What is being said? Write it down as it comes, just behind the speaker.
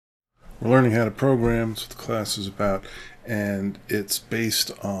We're learning how to program. That's what the class is about, and it's based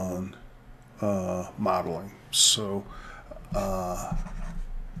on modeling. So,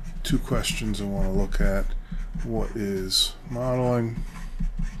 two questions I want to look at. What is modeling?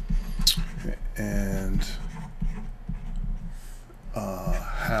 And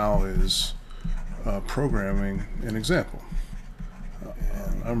how is programming an example?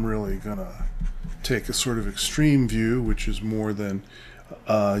 And I'm really going to take a sort of extreme view, which is more than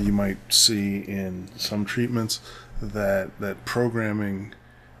you might see in some treatments, that programming,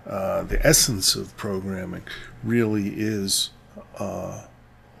 the essence of programming, really is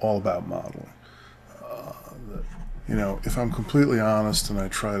all about modeling. If I'm completely honest and I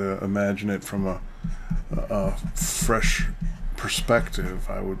try to imagine it from a fresh perspective,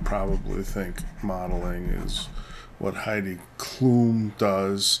 I would probably think modeling is what Heidi Klum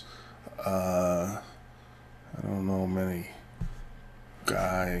does. I don't know many.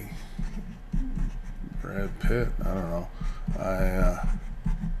 Guy, Brad Pitt, I don't know. I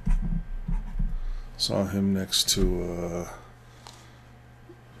saw him next to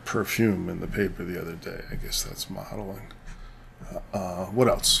perfume in the paper the other day. I guess that's modeling. What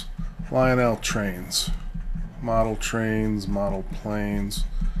else? Lionel trains. Model trains, model planes.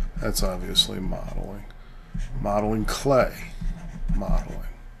 That's obviously modeling. Modeling clay. Modeling.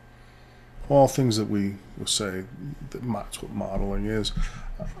 All things that we will say that's what modeling is.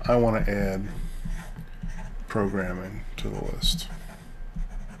 I want to add programming to the list.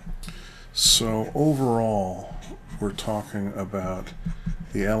 So overall, we're talking about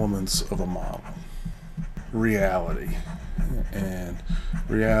the elements of a model. Reality. And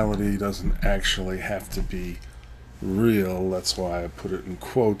reality doesn't actually have to be real. That's why I put it in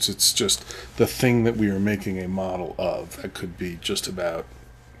quotes. It's just the thing that we are making a model of. That could be just about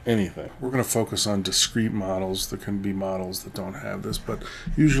anything. We're going to focus on discrete models. There can be models that don't have this, but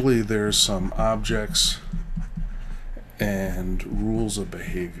usually there's some objects and rules of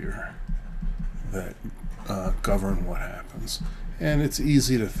behavior that govern what happens. And it's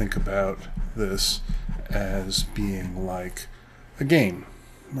easy to think about this as being like a game.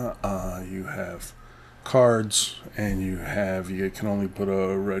 You have cards, and you can only put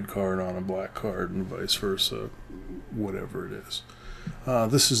a red card on a black card and vice versa, whatever it is.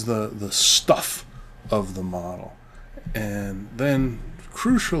 This is the stuff of the model. And then,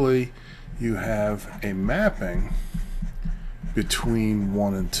 crucially, you have a mapping between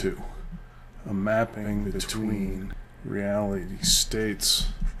 1 and 2. A mapping between reality states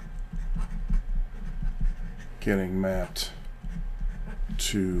getting mapped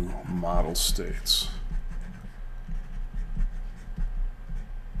to model states.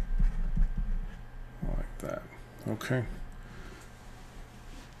 Like that. Okay?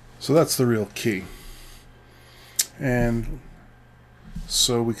 So that's the real key. And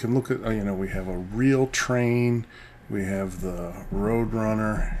so we can look at, we have a real train, we have the road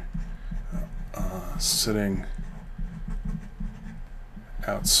runner sitting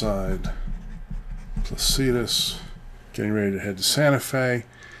outside Placidus, getting ready to head to Santa Fe.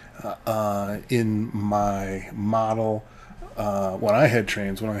 In my model, when I had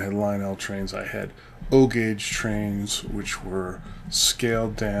trains, when I had Lionel trains, I had O-gauge trains, which were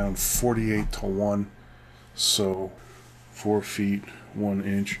scaled down 48 to 1, so 4 feet 1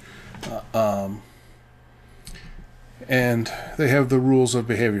 inch. And they have the rules of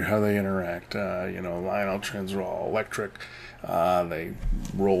behavior, how they interact. Lionel trains are all electric. They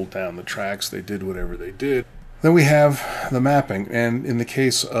rolled down the tracks. They did whatever they did. Then we have the mapping, and in the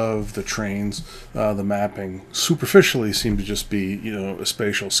case of the trains, the mapping superficially seemed to just be, a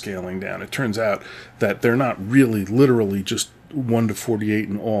spatial scaling down. It turns out that they're not really literally just 1 to 48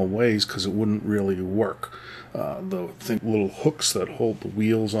 in all ways, because it wouldn't really work. The little hooks that hold the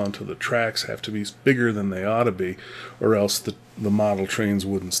wheels onto the tracks have to be bigger than they ought to be, or else the model trains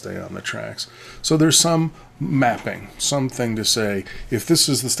wouldn't stay on the tracks. So there's some mapping, something to say, if this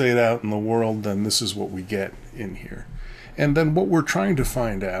is the state out in the world, then this is what we get in here. And then what we're trying to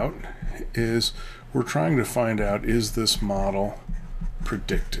find out is, is this model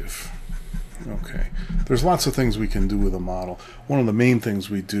predictive? Okay, there's lots of things we can do with a model. One of the main things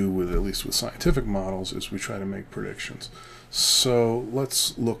we do at least with scientific models, is we try to make predictions. So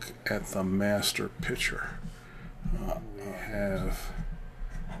let's look at the master picture. We have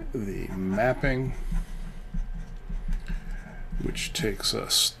the mapping, which takes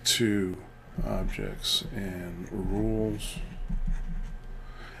us to objects and rules.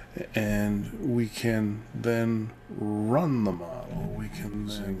 And we can then run the model. We can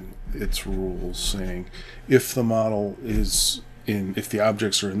sing its rules, saying if the model is if the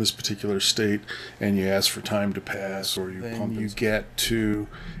objects are in this particular state, and you ask for time to pass, or you get to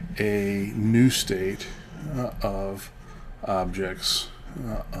a new state of objects.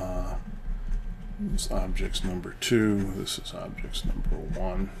 This is objects number 2. This is objects number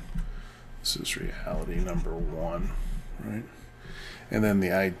 1. This is reality number 1, right? And then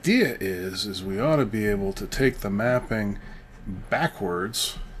the idea is we ought to be able to take the mapping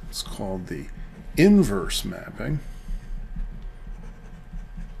backwards. It's called the inverse mapping.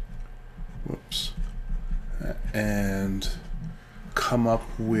 Whoops. And come up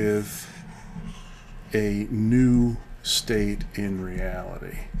with a new state in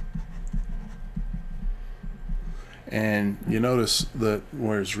reality. And you notice that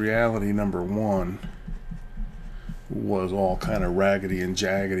whereas reality number 1 was all kind of raggedy and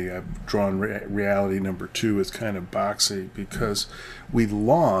jaggedy, I've drawn reality number 2 as kind of boxy because we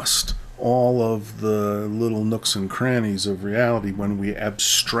lost all of the little nooks and crannies of reality when we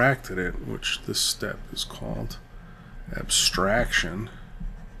abstracted it, which this step is called abstraction.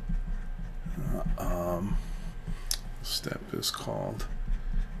 Step is called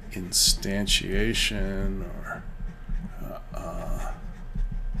instantiation, or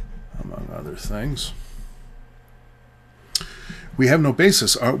among other things. We have no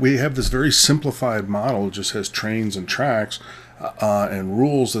basis. We have this very simplified model. It just has trains and tracks and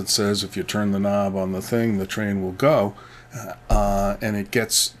rules that says if you turn the knob on the thing, the train will go. And it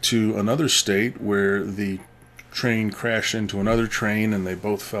gets to another state where the train crashed into another train and they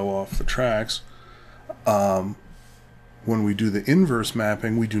both fell off the tracks. When we do the inverse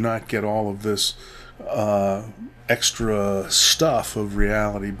mapping, we do not get all of this extra stuff of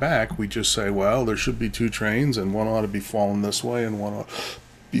reality back. We just say, well, there should be 2 trains, and one ought to be falling this way and one ought to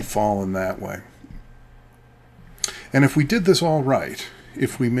be falling that way. And if we did this all right,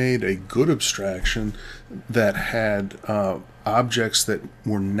 if we made a good abstraction that had objects that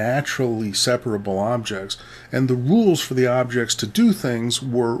were naturally separable objects, and the rules for the objects to do things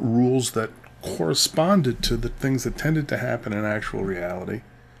were rules that corresponded to the things that tended to happen in actual reality.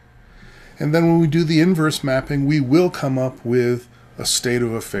 And then when we do the inverse mapping, we will come up with a state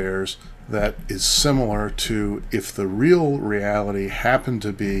of affairs that is similar to if the real reality happened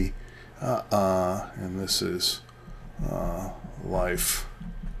to be, and this is life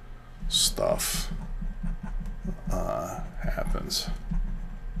stuff happens,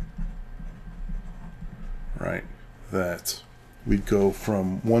 right? That we'd go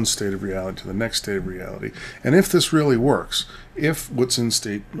from one state of reality to the next state of reality. And if this really works, if what's in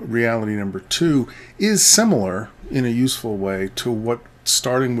state reality number 2 is similar in a useful way to what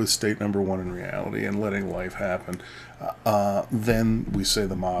starting with state number 1 in reality and letting life happen, then we say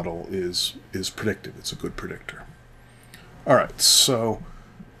the model is predictive. It's a good predictor. All right, so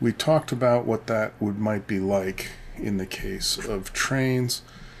we talked about what that might be like in the case of trains.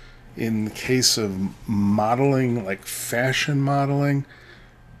 In the case of modeling, like fashion modeling,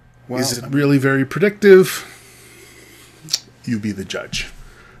 well, is it really very predictive? You be the judge.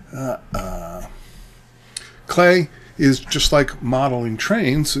 Clay is just like modeling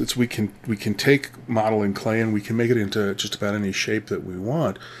trains. We can take modeling clay and we can make it into just about any shape that we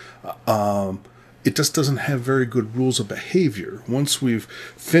want. It just doesn't have very good rules of behavior. Once we've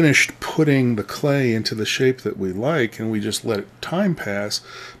finished putting the clay into the shape that we like and we just let time pass,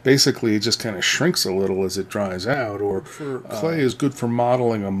 basically it just kind of shrinks a little as it dries out. Or clay is good for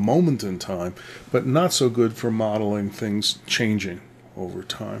modeling a moment in time, but not so good for modeling things changing over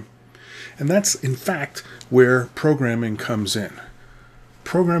time. And that's, in fact, where programming comes in.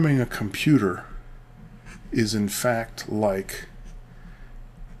 Programming a computer is, in fact, like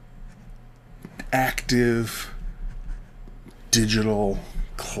active digital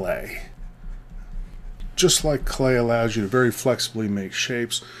clay. Just like clay allows you to very flexibly make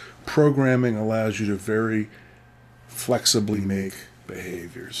shapes, programming allows you to very flexibly make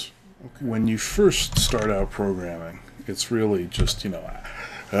behaviors. When you first start out programming, it's really just,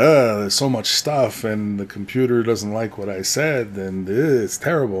 there's so much stuff and the computer doesn't like what I said and it's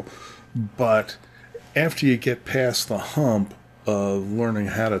terrible. But after you get past the hump of learning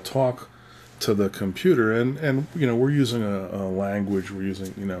how to talk to the computer, and we're using a language, we're using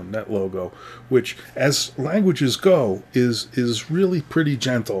NetLogo, which as languages go is really pretty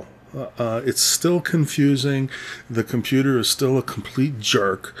gentle. It's still confusing. The computer is still a complete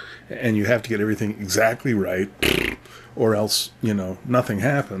jerk, and you have to get everything exactly right, or else nothing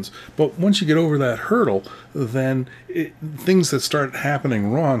happens. But once you get over that hurdle, then things that start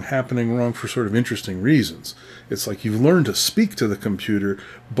happening wrong for sort of interesting reasons. It's like you've learned to speak to the computer,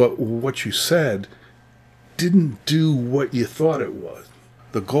 but what you said didn't do what you thought it was.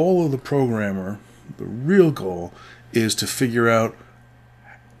 The goal of the programmer, the real goal, is to figure out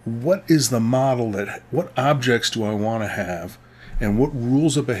what is the model what objects do I want to have, and what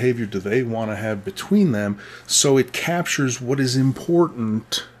rules of behavior do they want to have between them, so it captures what is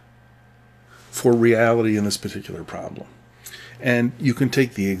important for reality in this particular problem. And you can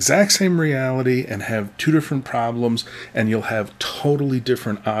take the exact same reality and have two different problems, and you'll have totally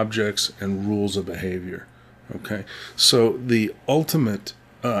different objects and rules of behavior. Okay, so the ultimate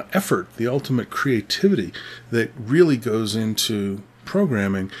effort, the ultimate creativity that really goes into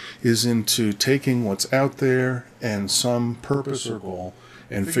programming is into taking what's out there and some purpose or goal,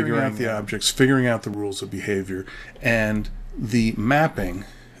 and figuring out the objects, figuring out the rules of behavior, and the mapping,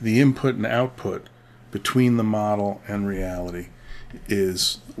 the input and output between the model and reality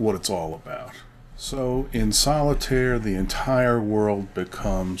is what it's all about. So in solitaire, the entire world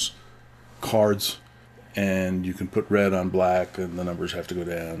becomes cards, and you can put red on black and the numbers have to go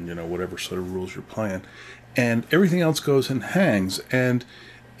down, you know, whatever sort of rules you're playing. And everything else goes and hangs. And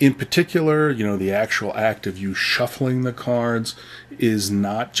in particular, you know, the actual act of you shuffling the cards is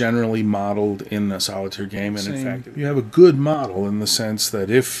not generally modeled in a solitaire game. And in fact, you have a good model in the sense that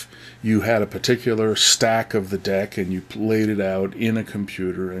if you had a particular stack of the deck and you laid it out in a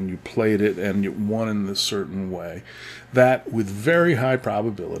computer and you played it and you won in this certain way, that with very high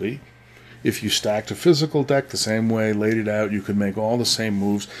probability, if you stacked a physical deck the same way, laid it out, you could make all the same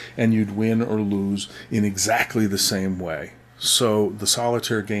moves and you'd win or lose in exactly the same way. So the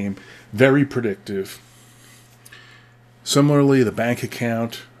solitaire game, very predictive. Similarly, the bank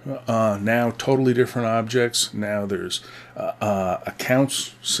account, now totally different objects. Now there's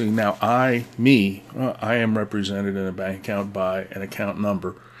accounts. See, now I am represented in a bank account by an account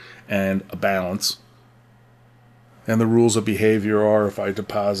number and a balance. And the rules of behavior are, if I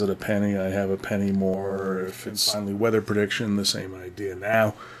deposit a penny, I have a penny more. Or if it's finally weather prediction, the same idea.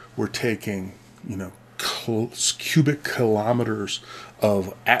 Now we're taking, you know, cubic kilometers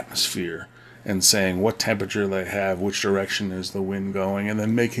of atmosphere and saying what temperature they have, which direction is the wind going, and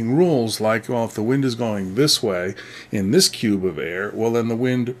then making rules like, well, if the wind is going this way in this cube of air, well, then the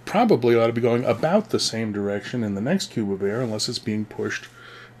wind probably ought to be going about the same direction in the next cube of air, unless it's being pushed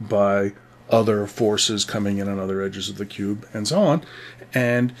by other forces coming in on other edges of the cube, and so on.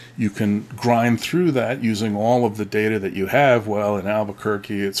 And you can grind through that using all of the data that you have. Well, in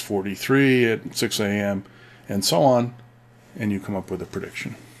Albuquerque, it's 43 at 6 a.m., and so on, and you come up with a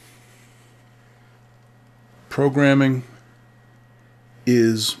prediction. Programming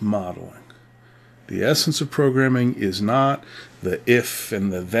is modeling. The essence of programming is not the if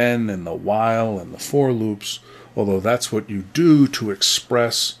and the then and the while and the for loops, although that's what you do to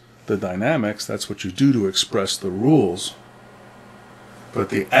express the dynamics, that's what you do to express the rules. But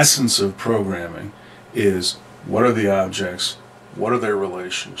the essence of programming is, what are the objects, what are their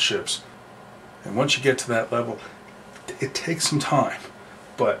relationships, and once you get to that level, it takes some time,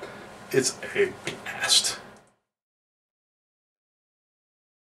 but it's a blast.